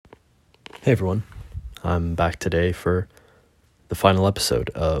Hey everyone, I'm back today for the final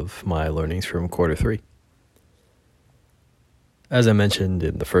episode of my learnings from quarter 3. As I mentioned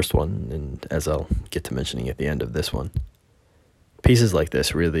in the first one, and as I'll get to mentioning at the end of this one, pieces like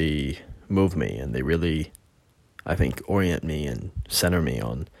this really move me, and they really, I think, orient me and center me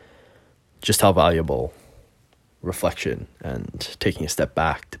on just how valuable reflection and taking a step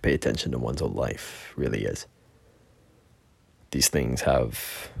back to pay attention to one's own life really is. These things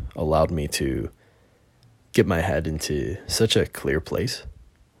have allowed me to get my head into such a clear place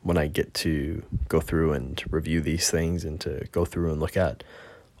when I get to go through and review these things and to go through and look at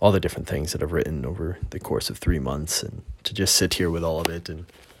all the different things that I've written over the course of 3 months, and to just sit here with all of it and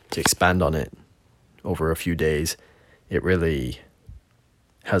to expand on it over a few days. It really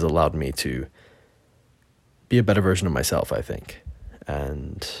has allowed me to be a better version of myself, I think,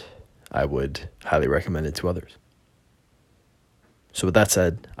 and I would highly recommend it to others. So with that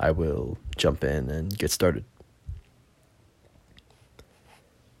said, I will jump in and get started.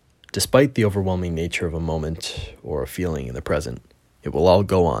 Despite the overwhelming nature of a moment or a feeling in the present, it will all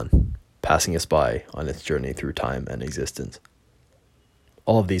go on, passing us by on its journey through time and existence.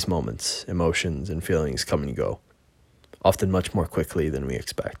 All of these moments, emotions, and feelings come and go, often much more quickly than we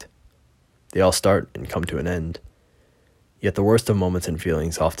expect. They all start and come to an end, yet the worst of moments and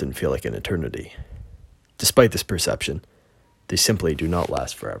feelings often feel like an eternity. Despite this perception, they simply do not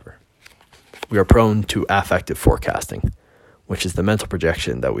last forever. We are prone to affective forecasting, which is the mental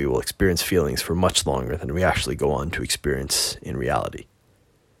projection that we will experience feelings for much longer than we actually go on to experience in reality.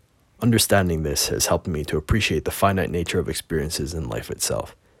 Understanding this has helped me to appreciate the finite nature of experiences in life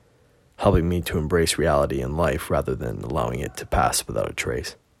itself, helping me to embrace reality in life rather than allowing it to pass without a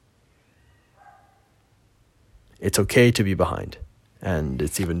trace. It's okay to be behind, and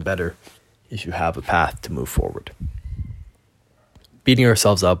it's even better if you have a path to move forward. Beating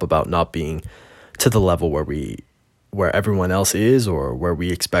ourselves up about not being to the level where everyone else is or where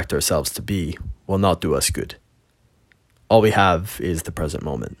we expect ourselves to be will not do us good. All we have is the present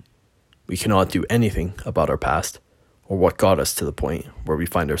moment. We cannot do anything about our past or what got us to the point where we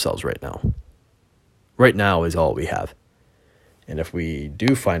find ourselves right now. Right now is all we have. And if we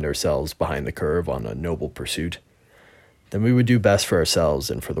do find ourselves behind the curve on a noble pursuit, then we would do best for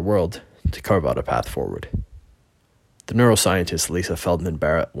ourselves and for the world to carve out a path forward. The neuroscientist Lisa Feldman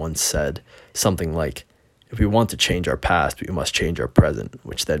Barrett once said something like, "If we want to change our past, we must change our present,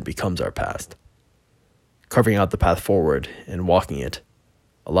 which then becomes our past." Carving out the path forward and walking it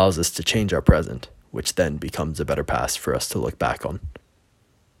allows us to change our present, which then becomes a better past for us to look back on.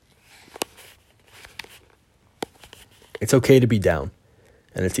 It's okay to be down,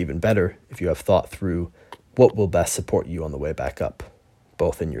 and it's even better if you have thought through what will best support you on the way back up,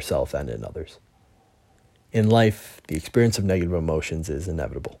 both in yourself and in others. In life, the experience of negative emotions is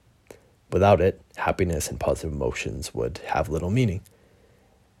inevitable. Without it, happiness and positive emotions would have little meaning.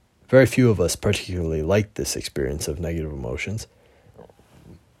 Very few of us particularly like this experience of negative emotions,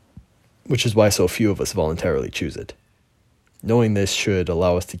 which is why so few of us voluntarily choose it. Knowing this should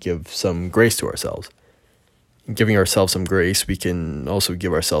allow us to give some grace to ourselves. In giving ourselves some grace, we can also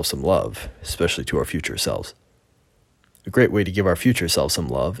give ourselves some love, especially to our future selves. A great way to give our future self some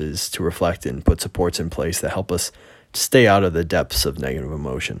love is to reflect and put supports in place that help us to stay out of the depths of negative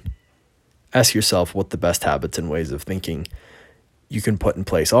emotion. Ask yourself what the best habits and ways of thinking you can put in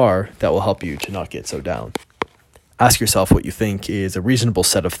place are that will help you to not get so down. Ask yourself what you think is a reasonable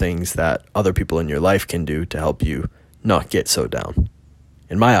set of things that other people in your life can do to help you not get so down.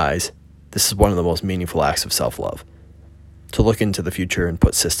 In my eyes, this is one of the most meaningful acts of self-love. To look into the future and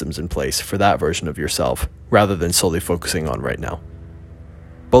put systems in place for that version of yourself rather than solely focusing on right now.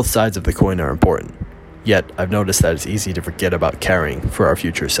 Both sides of the coin are important, yet I've noticed that it's easy to forget about caring for our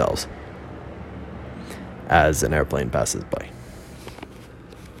future selves as an airplane passes by.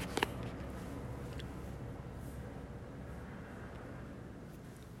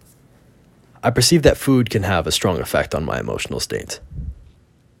 I perceive that food can have a strong effect on my emotional states.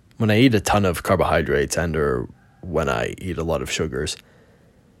 When I eat a ton of carbohydrates or when I eat a lot of sugars,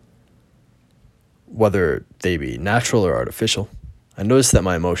 whether they be natural or artificial, I notice that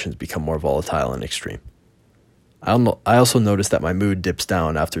my emotions become more volatile and extreme. I also notice that my mood dips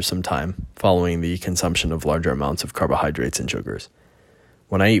down after some time following the consumption of larger amounts of carbohydrates and sugars.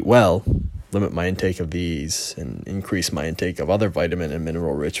 When I eat well, limit my intake of these, and increase my intake of other vitamin and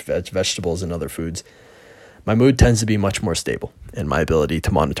mineral-rich vegetables and other foods, my mood tends to be much more stable, and my ability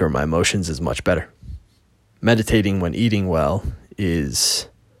to monitor my emotions is much better. Meditating when eating well is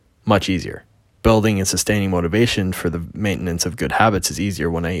much easier. Building and sustaining motivation for the maintenance of good habits is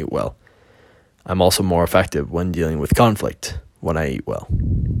easier when I eat well. I'm also more effective when dealing with conflict when I eat well.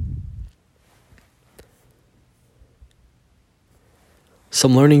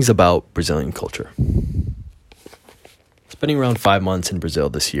 Some learnings about Brazilian culture. Spending around 5 months in Brazil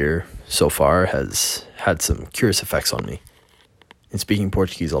this year so far has had some curious effects on me. In speaking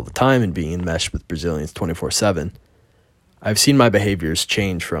Portuguese all the time and being enmeshed with Brazilians 24/7, I've seen my behaviors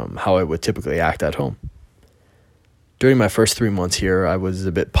change from how I would typically act at home. During my first 3 months here, I was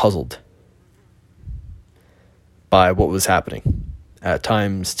a bit puzzled by what was happening, at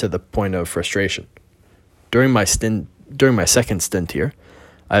times to the point of frustration. During my second stint here,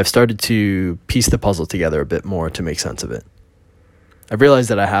 I have started to piece the puzzle together a bit more to make sense of it. I've realized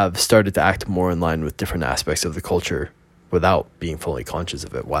that I have started to act more in line with different aspects of the culture without being fully conscious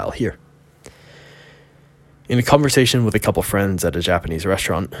of it while here. In a conversation with a couple friends at a Japanese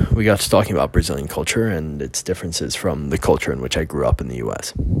restaurant, we got to talking about Brazilian culture and its differences from the culture in which I grew up in the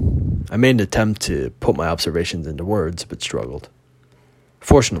US. I made an attempt to put my observations into words, but struggled.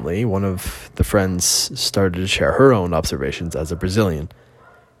 Fortunately, one of the friends started to share her own observations as a Brazilian.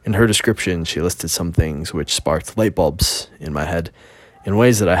 In her description, she listed some things which sparked light bulbs in my head in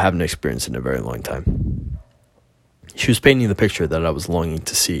ways that I haven't experienced in a very long time. She was painting the picture that I was longing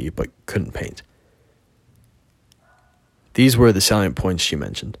to see but couldn't paint. These were the salient points she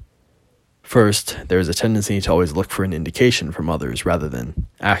mentioned. First, there is a tendency to always look for an indication from others rather than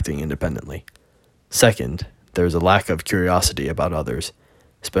acting independently. Second, there is a lack of curiosity about others,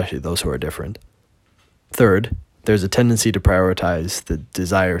 especially those who are different. Third, there's a tendency to prioritize the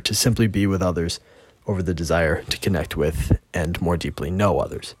desire to simply be with others over the desire to connect with and more deeply know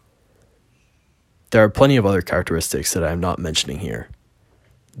others. There are plenty of other characteristics that I am not mentioning here.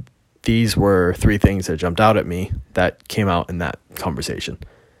 These were 3 things that jumped out at me that came out in that conversation.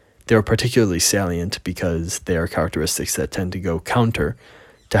 They were particularly salient because they are characteristics that tend to go counter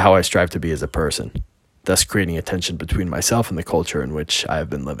to how I strive to be as a person, thus creating a tension between myself and the culture in which I have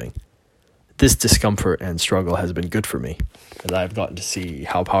been living. This discomfort and struggle has been good for me, as I have gotten to see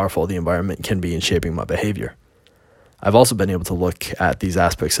how powerful the environment can be in shaping my behavior. I've also been able to look at these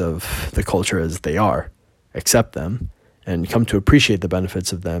aspects of the culture as they are, accept them, and come to appreciate the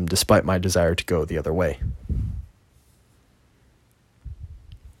benefits of them despite my desire to go the other way.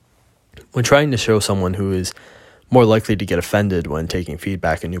 When trying to show someone who is more likely to get offended when taking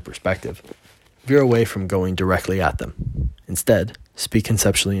feedback a new perspective, veer away from going directly at them. Instead, speak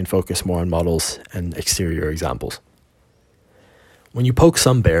conceptually and focus more on models and exterior examples. When you poke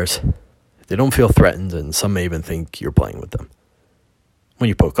some bears, they don't feel threatened and some may even think you're playing with them. When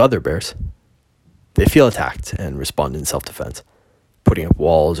you poke other bears, they feel attacked and respond in self-defense, putting up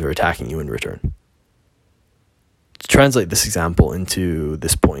walls or attacking you in return. To translate this example into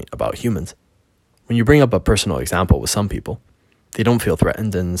this point about humans, when you bring up a personal example with some people, they don't feel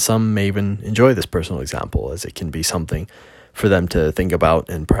threatened, and some may even enjoy this personal example as it can be something for them to think about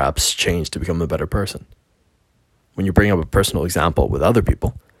and perhaps change to become a better person. When you bring up a personal example with other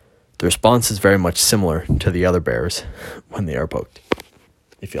people, the response is very much similar to the other bears when they are poked.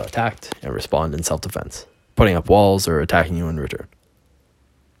 They feel attacked and respond in self-defense, putting up walls or attacking you in return.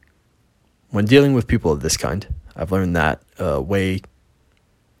 When dealing with people of this kind, I've learned that a way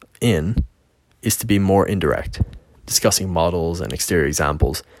in is to be more indirect, discussing models and exterior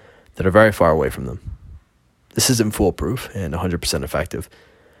examples that are very far away from them. This isn't foolproof and 100% effective,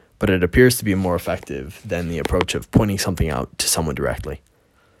 but it appears to be more effective than the approach of pointing something out to someone directly.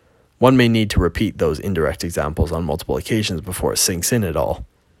 One may need to repeat those indirect examples on multiple occasions before it sinks in at all,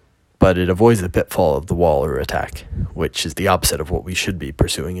 but it avoids the pitfall of the wall or attack, which is the opposite of what we should be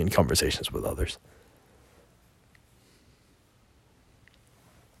pursuing in conversations with others.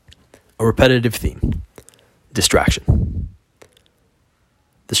 A repetitive theme: distraction.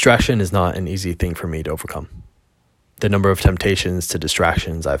 Distraction is not an easy thing for me to overcome. The number of temptations to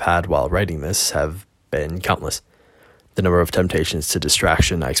distractions I've had while writing this have been countless. The number of temptations to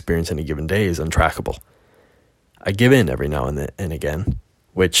distraction I experience in a given day is untrackable. I give in every now and again,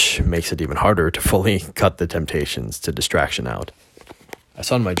 which makes it even harder to fully cut the temptations to distraction out. I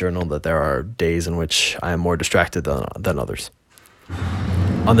saw in my journal that there are days in which I am more distracted than others.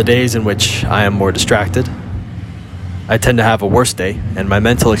 On the days in which I am more distracted, I tend to have a worse day, and my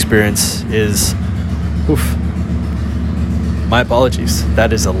mental experience is, my apologies,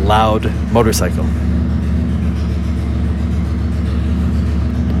 that is a loud motorcycle.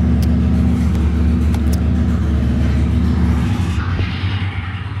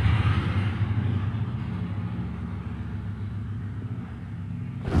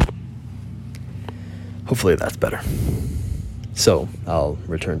 Hopefully that's better. So, I'll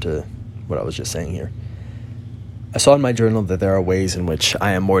return to what I was just saying here. I saw in my journal that there are ways in which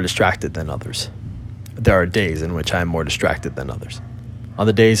I am more distracted than others. There are days in which I am more distracted than others. On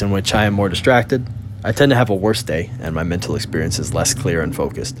the days in which I am more distracted, I tend to have a worse day, and my mental experience is less clear and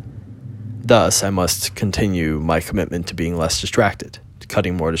focused. Thus, I must continue my commitment to being less distracted, to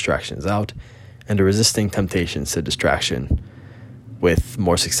cutting more distractions out, and to resisting temptations to distraction with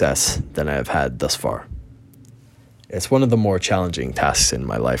more success than I have had thus far. It's one of the more challenging tasks in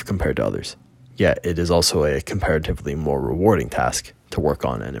my life compared to others, yet it is also a comparatively more rewarding task to work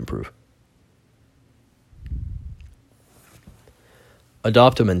on and improve.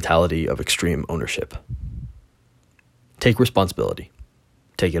 Adopt a mentality of extreme ownership. Take responsibility.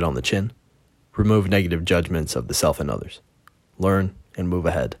 Take it on the chin. Remove negative judgments of the self and others. Learn and move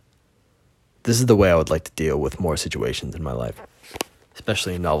ahead. This is the way I would like to deal with more situations in my life,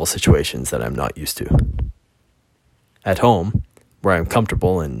 especially in novel situations that I'm not used to. At home, where I'm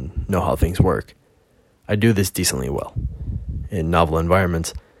comfortable and know how things work, I do this decently well. In novel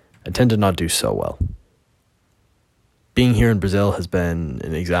environments, I tend to not do so well. Being here in Brazil has been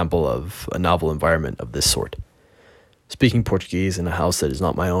an example of a novel environment of this sort. Speaking Portuguese in a house that is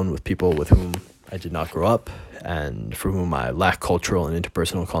not my own with people with whom I did not grow up and for whom I lack cultural and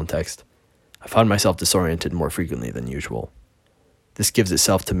interpersonal context, I found myself disoriented more frequently than usual. This gives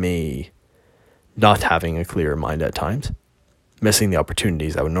itself to me not having a clear mind at times, missing the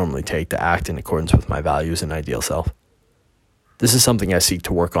opportunities I would normally take to act in accordance with my values and ideal self. This is something I seek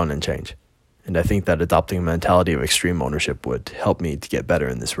to work on and change, and I think that adopting a mentality of extreme ownership would help me to get better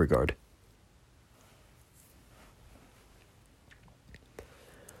in this regard.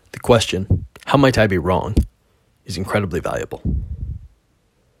 The question, how might I be wrong, is incredibly valuable.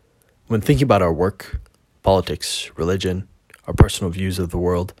 When thinking about our work, politics, religion, our personal views of the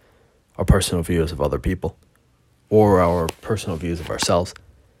world, our personal views of other people, or our personal views of ourselves,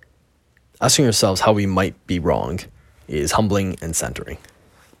 asking ourselves how we might be wrong is humbling and centering.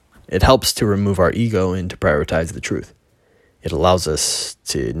 It helps to remove our ego and to prioritize the truth. It allows us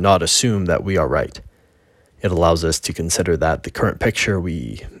to not assume that we are right. It allows us to consider that the current picture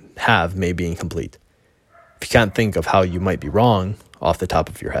we have may be incomplete. If you can't think of how you might be wrong off the top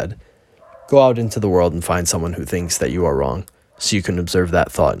of your head, go out into the world and find someone who thinks that you are wrong, so you can observe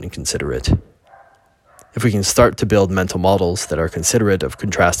that thought and consider it. If we can start to build mental models that are considerate of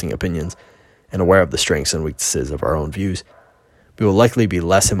contrasting opinions and aware of the strengths and weaknesses of our own views, we will likely be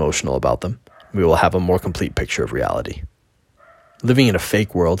less emotional about them. We will have a more complete picture of reality. Living in a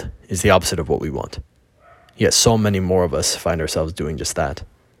fake world is the opposite of what we want. Yet so many more of us find ourselves doing just that.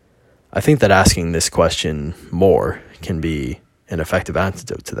 I think that asking this question more can be an effective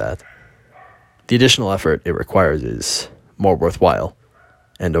antidote to that. The additional effort it requires is more worthwhile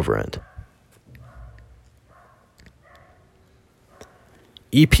end over end.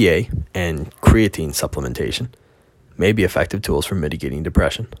 EPA and creatine supplementation may be effective tools for mitigating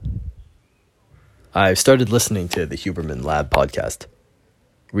depression. I've started listening to the Huberman Lab podcast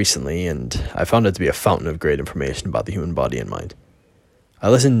recently, and I found it to be a fountain of great information about the human body and mind. I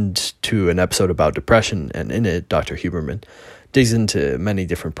listened to an episode about depression, and in it, Dr. Huberman digs into many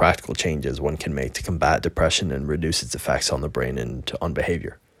different practical changes one can make to combat depression and reduce its effects on the brain and on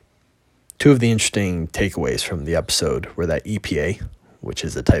behavior. Two of the interesting takeaways from the episode were that EPA, which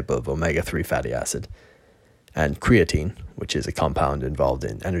is a type of omega-3 fatty acid, and creatine, which is a compound involved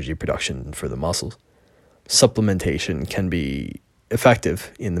in energy production for the muscles, supplementation can be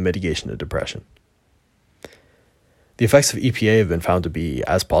effective in the mitigation of depression. The effects of EPA have been found to be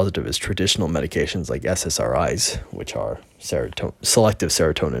as positive as traditional medications like SSRIs, which are selective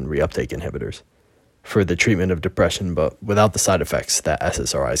serotonin reuptake inhibitors, for the treatment of depression, but without the side effects that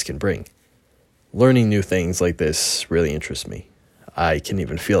SSRIs can bring. Learning new things like this really interests me. I can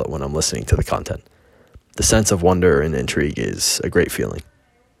even feel it when I'm listening to the content. The sense of wonder and intrigue is a great feeling.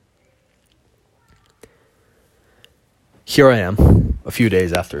 Here I am, a few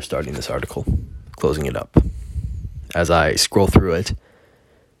days after starting this article, closing it up. As I scroll through it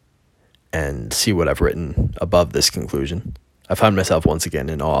and see what I've written above this conclusion, I find myself once again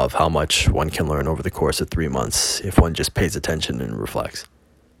in awe of how much one can learn over the course of 3 months if one just pays attention and reflects.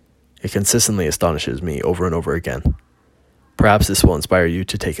 It consistently astonishes me over and over again. Perhaps this will inspire you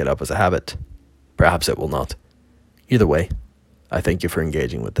to take it up as a habit. Perhaps it will not. Either way, I thank you for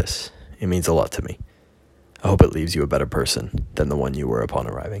engaging with this. It means a lot to me. I hope it leaves you a better person than the one you were upon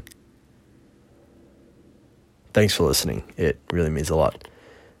arriving. Thanks for listening. It really means a lot.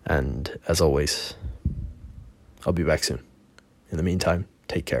 And as always, I'll be back soon. In the meantime,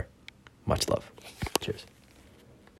 take care. Much love. Cheers.